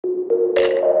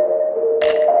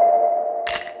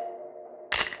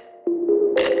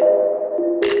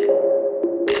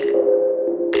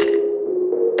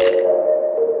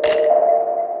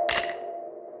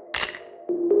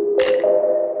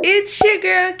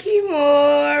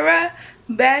Kimora,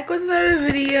 back with another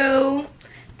video.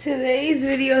 Today's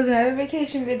video is another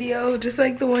vacation video, just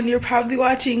like the one you're probably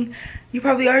watching. You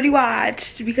probably already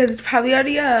watched because it's probably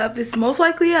already up. It's most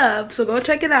likely up, so go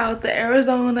check it out. The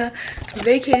Arizona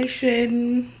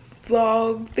vacation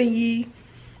vlog thingy.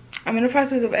 I'm in the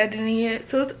process of editing it,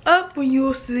 so it's up when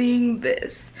you're seeing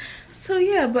this. So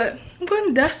yeah, but I'm going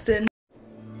to Destin.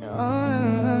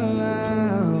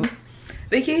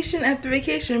 Vacation after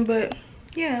vacation, but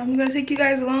yeah, I'm gonna take you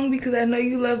guys along because I know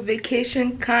you love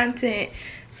vacation content.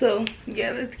 So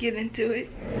yeah, let's get into it.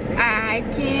 I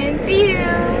can see you.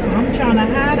 I'm trying to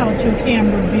hide out your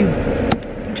camera view.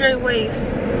 Dre wave.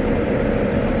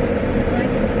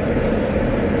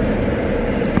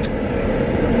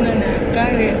 When I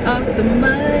got it off the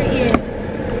mud, yeah,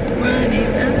 run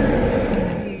it up.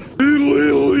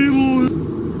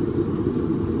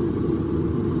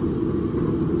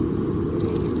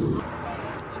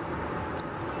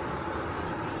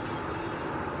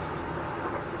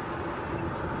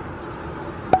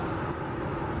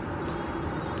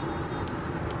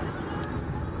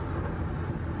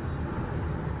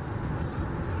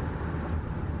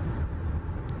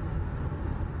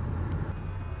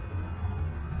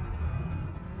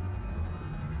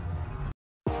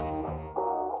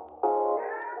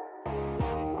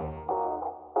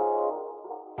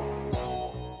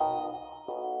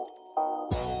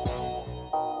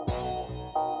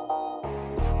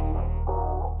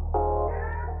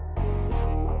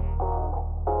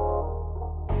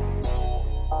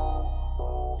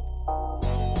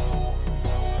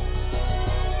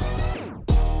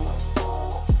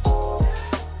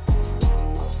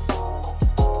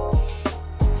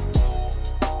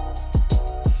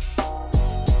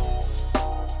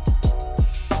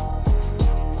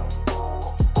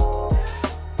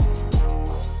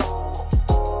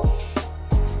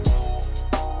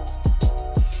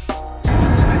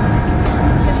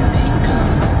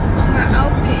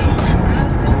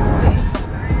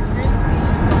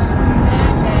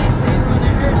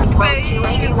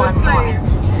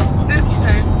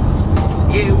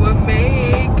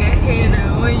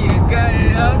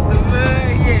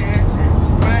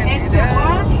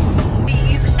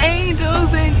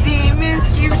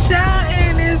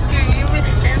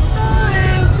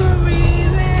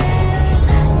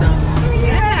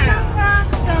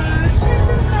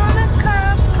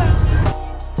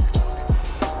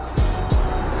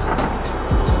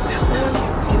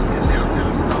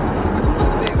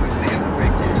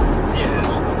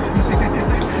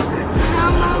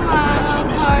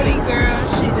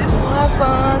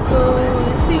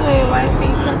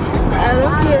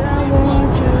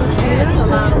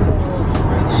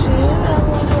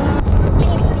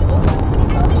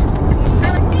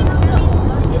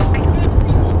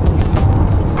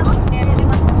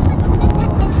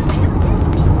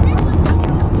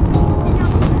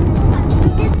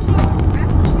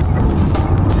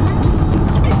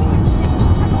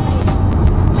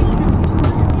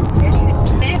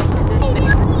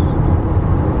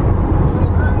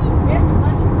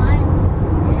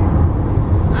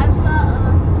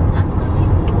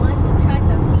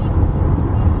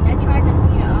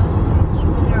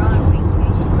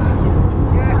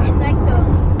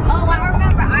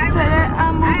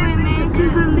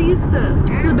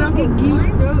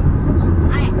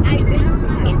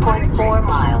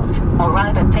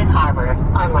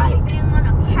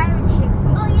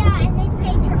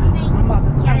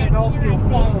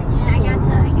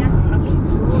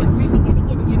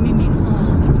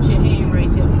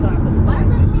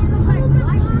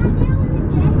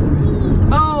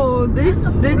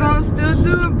 They're gonna still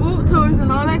do boat tours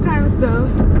and all that kind of stuff.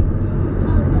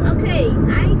 Okay, I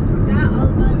forgot all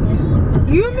about this.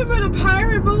 You remember the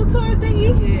pirate boat tour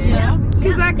thingy? Yeah.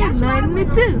 Cause I got nothing to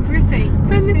do.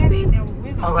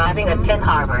 Arriving at Tin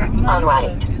Harbor on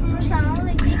right.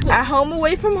 At home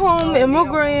away from home, Emerald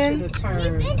Grand. We've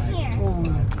been here.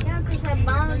 Yeah, because I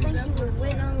bombed think you were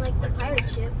waiting on like the pirate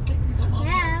ship.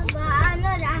 Yeah, but I know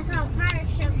that I saw a pirate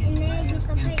ship and then you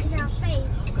some pictures of face.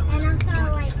 And I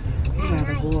saw like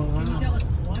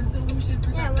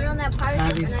yeah, we're on that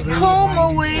pirate ship. Home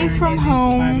away from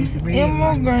home,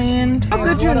 Emerald Grand. How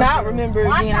could you not remember,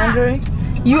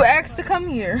 DeAndre? You asked to come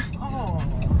here.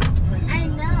 I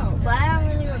know, but I don't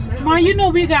really remember. Ma, you know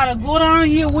we gotta go down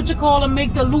here, what you call it,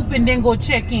 make the loop and then go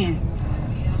check in.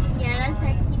 Yeah, that's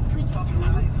actually pretty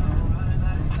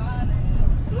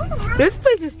cool. This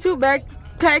place is too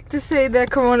backpacked to say that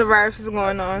coronavirus is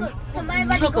going on. Look, somebody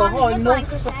about to go on the zip line,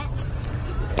 Chrisette.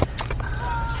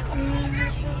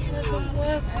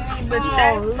 But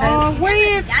that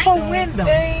where is the window?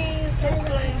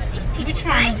 We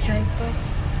trying to drink though.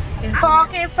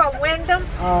 Parking for Wyndham.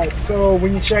 Alright, so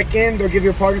when you check in, they'll give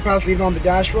you a parking pass, leave it on the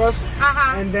dash for us.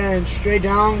 And then straight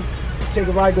down, take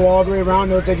a ride, go all the way around.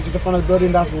 They'll take you to the front of the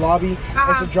building. That's the lobby.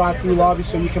 It's a drive-through lobby,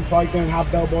 so you can park there and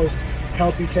have bellboys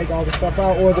help you take all the stuff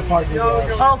out, or the parking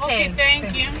garage. Okay,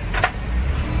 thank you.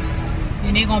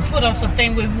 And they're gonna put us a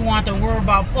thing where we want to worry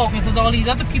about parking because all these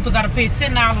other people gotta pay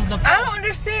 $10 to park. I don't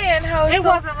understand how It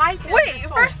wasn't like that. Wait,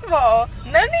 before. first of all,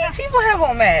 none of these people have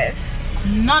on masks.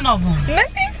 None of them. None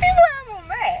of these people have on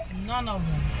masks. None of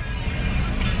them.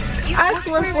 I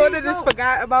swear Florida just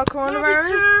forgot about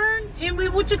coronavirus. And we,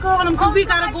 what you call them? Cause we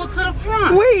gotta go to the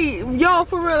front. Wait, y'all,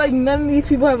 for real, like none of these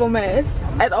people have on masks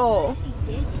at all.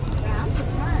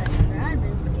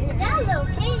 That's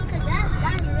okay, because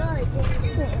that's really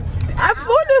good.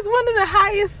 Florida's one of the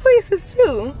highest places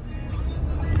too.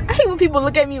 I hate when people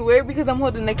look at me weird because I'm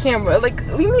holding the camera. Like,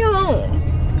 leave me alone.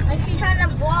 Like she's trying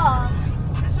to vlog.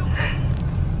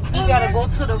 We gotta go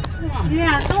to the front.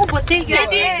 Yeah, I know, but they did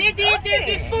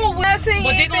before. I'm not saying But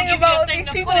they anything gonna give you a about thing these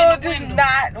to people put in the just window.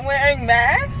 not wearing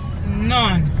masks.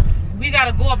 None. We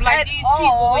gotta go up like At these all?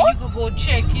 people where you could go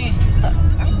check in.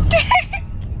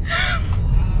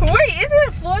 Wait,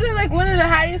 isn't Florida like one of the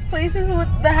highest places with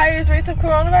the highest rates of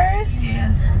coronavirus?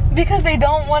 Yes. Because they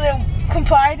don't want to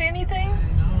comply to anything?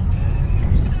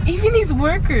 Even these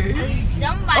workers.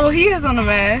 Somebody. Oh, he has on a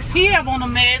mask. He have on a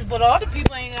mask, but all the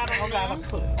people ain't got on them.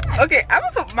 Okay, I'm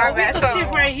gonna put my We mask can sit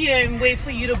on. right here and wait for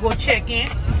you to go check in.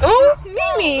 Oh,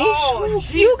 Mimi. Oh,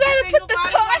 geez, you gotta ain't put the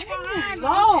nobody car. behind.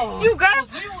 Lord. You gotta.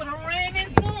 You would have ran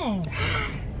into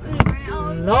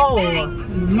him. Lord.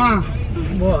 Ma.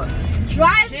 What?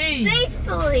 Drive Jeez.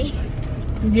 safely.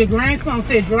 Your grandson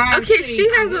said drive Okay, safe. she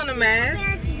has on a mask.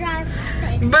 Parents drive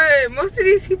safe. But most of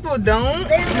these people don't.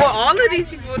 Well, all of these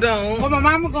people don't. Well, my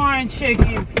mama going to check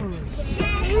in first.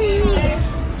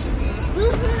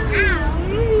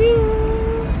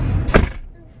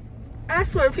 I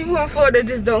swear, people in Florida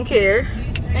just don't care.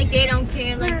 Like they don't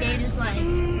care. Like they just like.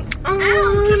 I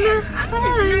don't care. I'm just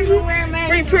not gonna wear a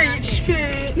mask. Free preach,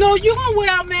 period. No, you gonna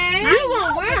wear a mask. You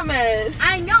gonna wear a mask?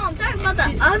 I know. I'm talking about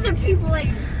the other people. Like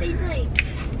they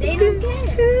don't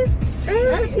care.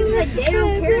 The other people like they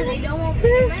don't care. They don't want to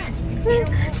wear a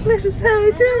mask. This is how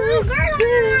we do The little it. girl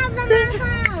doesn't have the mask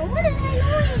on. What is they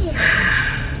doing?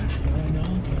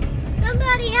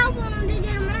 Somebody help them to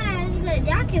get a mask. Cause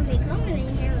y'all can be coming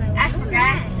in here like. I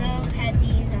forgot I still had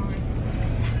these on.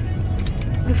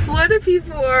 The Florida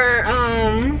people are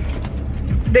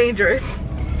dangerous.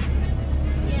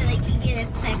 Yeah, they can get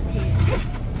infected.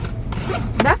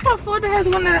 That's why Florida has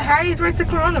one of the highest rates of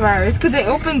coronavirus, because they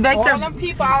opened back All their them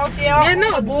people out there yeah, on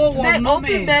no, the boardwalk, they no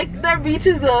opened mask. back their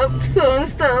beaches up, so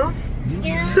and stuff.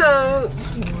 Yeah. So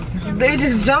they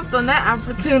just jumped on that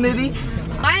opportunity.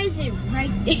 Why is it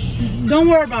right there? Don't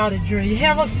worry about it, Dre.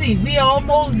 Have a seat. We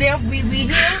almost there. We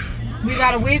here. We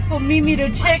gotta wait for Mimi to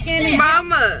check in. And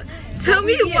Mama, tell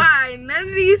me Yeah. why none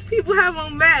of these people have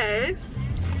on masks.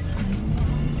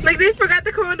 Like they forgot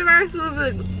the coronavirus was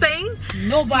a thing.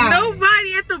 nobody.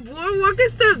 Nobody at the boardwalk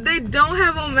and stuff, they don't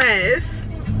have on masks.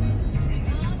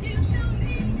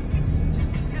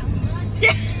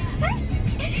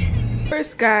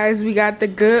 First, guys, we got the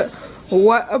good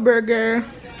Whataburger.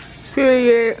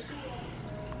 Period.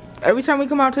 Every time we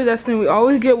come out to Destin, we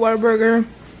always get Whataburger.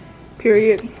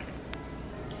 Period.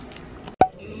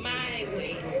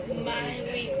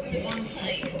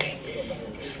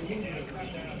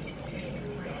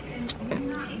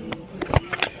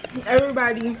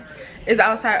 Everybody is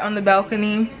outside on the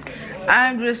balcony.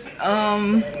 I'm just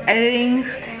editing.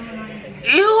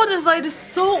 Ew, this light is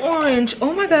so orange.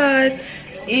 Oh my god.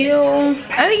 Ew.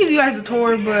 I didn't give you guys a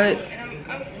tour, but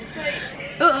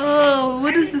oh,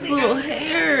 what is this little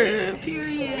hair?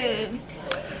 Period.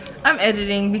 I'm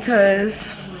editing because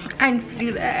I need to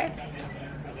do that.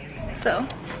 So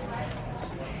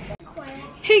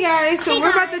hey guys, so we're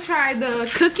about to try the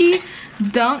cookie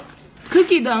dunks.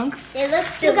 They look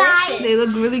delicious. They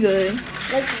look really good.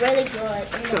 Looks really good.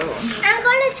 So I'm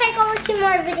going to take over 2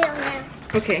 more videos now.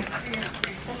 okay.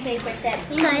 Because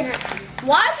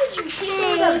why would you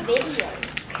keep the video?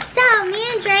 So me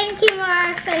and Dre and Kimo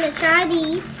are going to try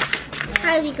these.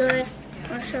 Probably good.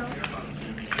 For sure.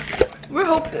 We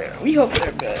hope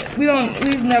they're good.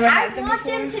 We've never had them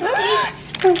before. to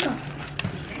taste.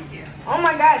 Oh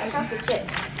my god, chocolate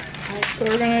chips. So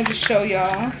we're gonna just show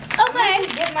y'all. Okay,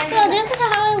 so this is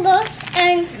how it looks,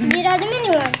 and these are the mini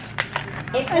ones.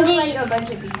 It feels like a bunch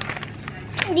of these.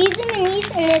 These are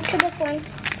minis, and it's the big ones.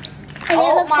 And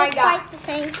they look quite the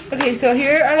same. Okay, so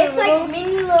here are the little,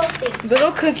 mini little things.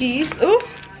 little cookies. Ooh.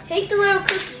 Take the little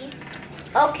cookie.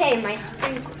 Okay, my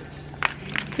sprinkles.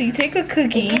 So you take a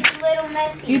cookie. It's little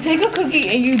messy. You take a cookie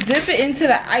and you dip it into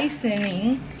the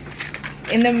icing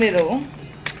in the middle.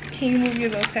 Can you move your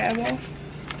little tab off?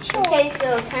 Okay,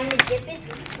 so time to dip it.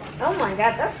 Oh my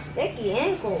god, that's sticky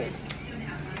and cold.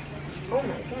 Oh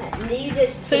my god. And then you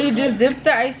just So you just dip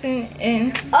the icing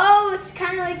in. Oh, it's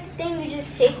kind of like the thing you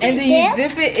just take and then you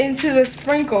dip it into the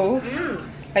sprinkles.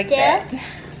 Like Dip. that.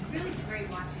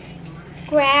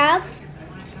 Grab.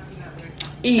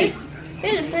 Eat.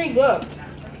 This is pretty good.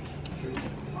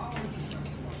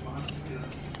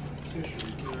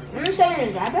 I'm saying,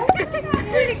 is that bad?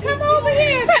 Pretty, come over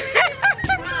here.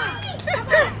 Come on.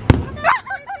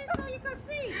 So you can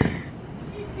see.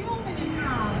 She's filming it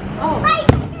now. Oh.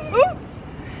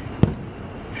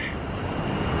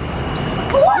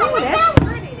 Ooh, that's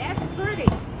pretty. That's pretty.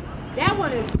 That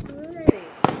one is pretty.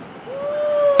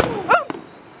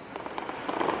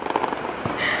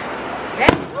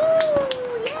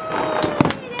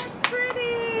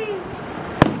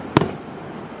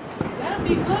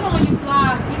 Be good on your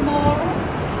vlog, tomorrow.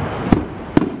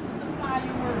 The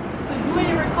fireworks. Because you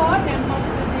ain't record them most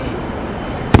of the day.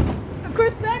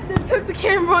 Chrisette took the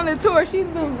camera on the tour. She's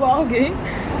been vlogging.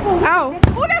 Ow.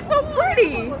 Oh, that's so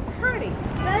pretty. That was pretty.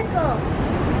 Circle.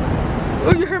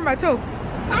 Oh, you hurt my toe.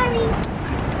 Sorry. It's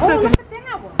Oh, okay. look at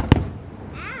that one.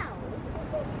 Ow.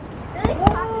 Really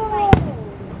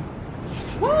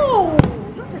Whoa. Whoa.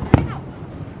 Look at that one.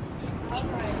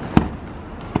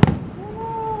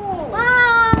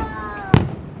 Wow.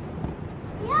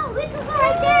 Yo, we could go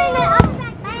right there in the other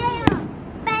back. Bam.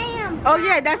 Bam. Oh,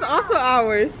 yeah, that's also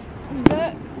ours.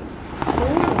 That.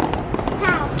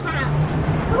 Pow, pow.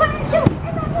 Run, shoot.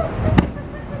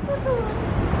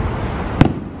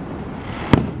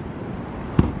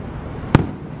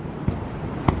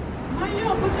 Why you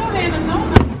don't put your hand in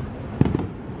donut?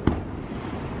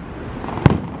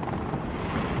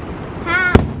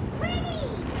 How pretty.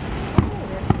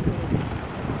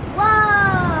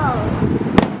 Whoa.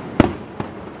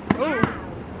 Oh.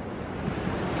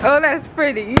 Oh, that's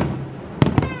pretty.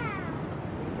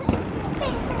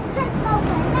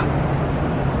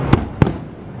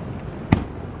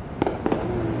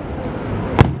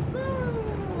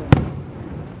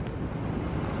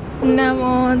 Now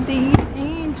all these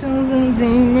angels and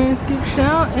demons keep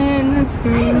shouting and I didn't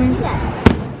screaming. see that.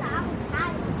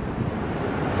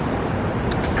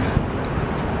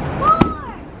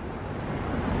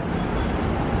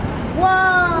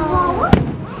 Whoa!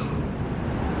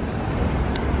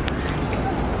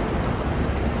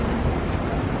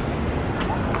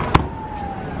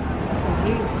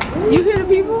 You hear the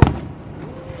people?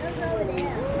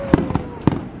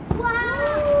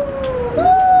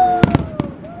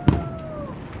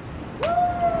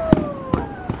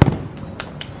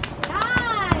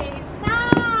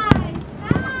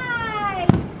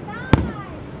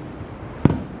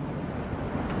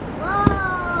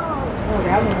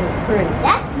 That one was pretty.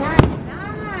 That's nice.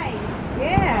 Nice.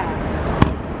 Yeah.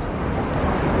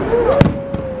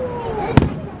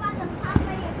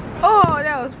 Oh,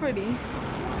 that was pretty.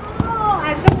 Oh,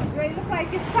 I know, Dre. Look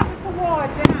like it's coming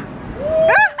towards you.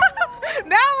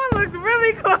 That one looked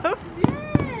really close.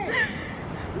 Yeah.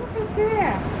 Look at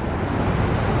that.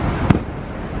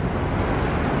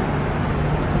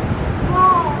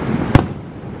 Whoa!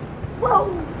 Whoa!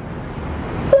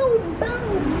 Boom!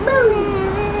 Boom! Boom!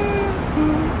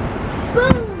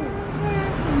 Boom!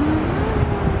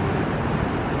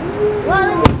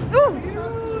 Whoa!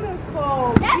 Beautiful.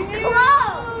 That's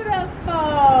close. Beautiful.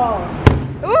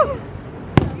 Ooh,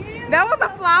 that was a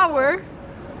flower.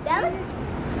 That was,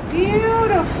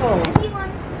 Beautiful. I see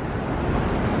one.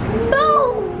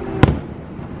 Boom!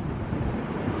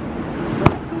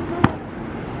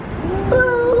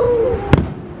 Boom!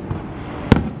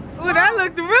 Ooh, that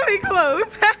looked really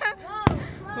close.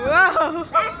 Whoa.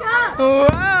 Back up! Whoa.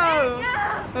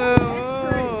 Back up!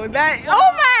 Oh, that.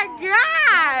 Oh my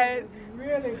God.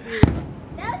 Really beautiful.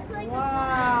 That looks like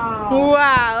Wow.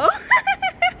 Wow. a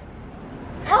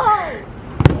Oh!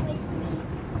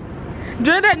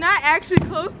 Drew, they're not actually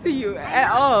close to you at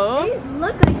all. They just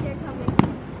look like they're coming.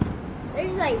 They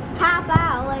just like pop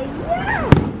out, like, yeah!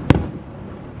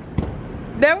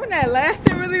 That one that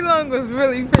lasted really long was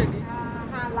really pretty.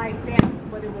 Not like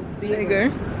that, but it was bigger. Bigger.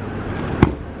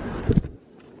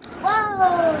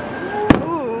 Whoa!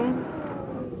 Ooh.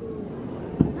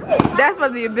 That's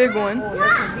supposed to be a big one. Oh,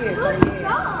 that's a big one, Good yeah.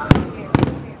 job!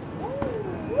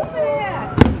 Look at that.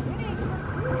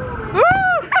 Woo!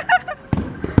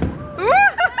 Woo!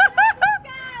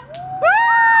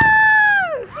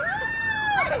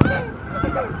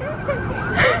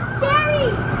 Scary!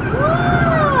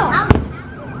 Whoa!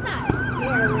 It's not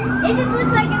scary. It just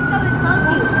looks like it's coming close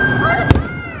to you. Oh, the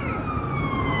bird!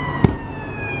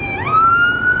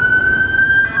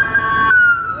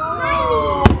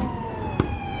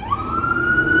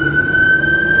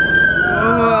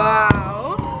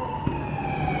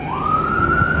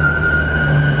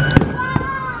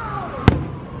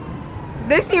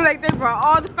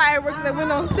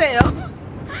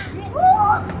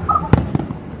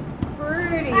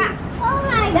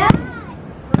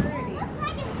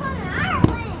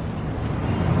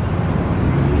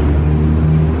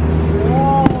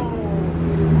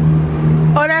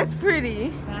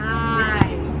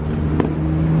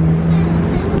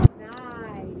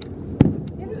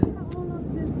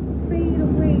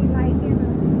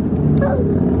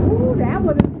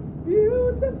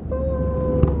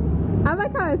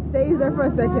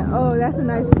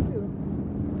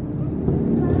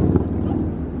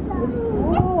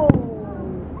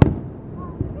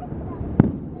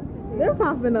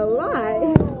 jumping a lot.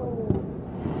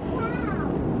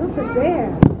 Look at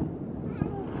there.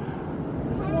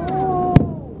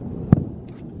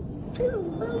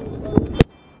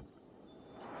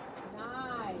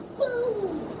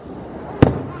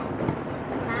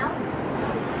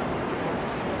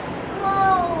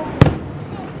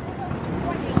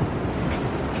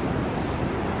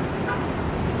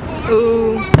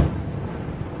 Ooh.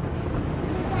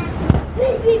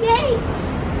 Please be big.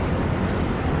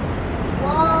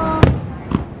 Whoa.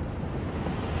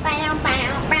 Bam,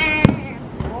 bam, bam.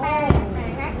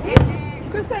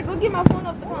 Chris, go get my phone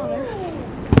off the counter.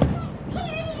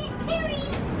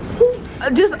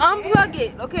 Just unplug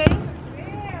it, okay?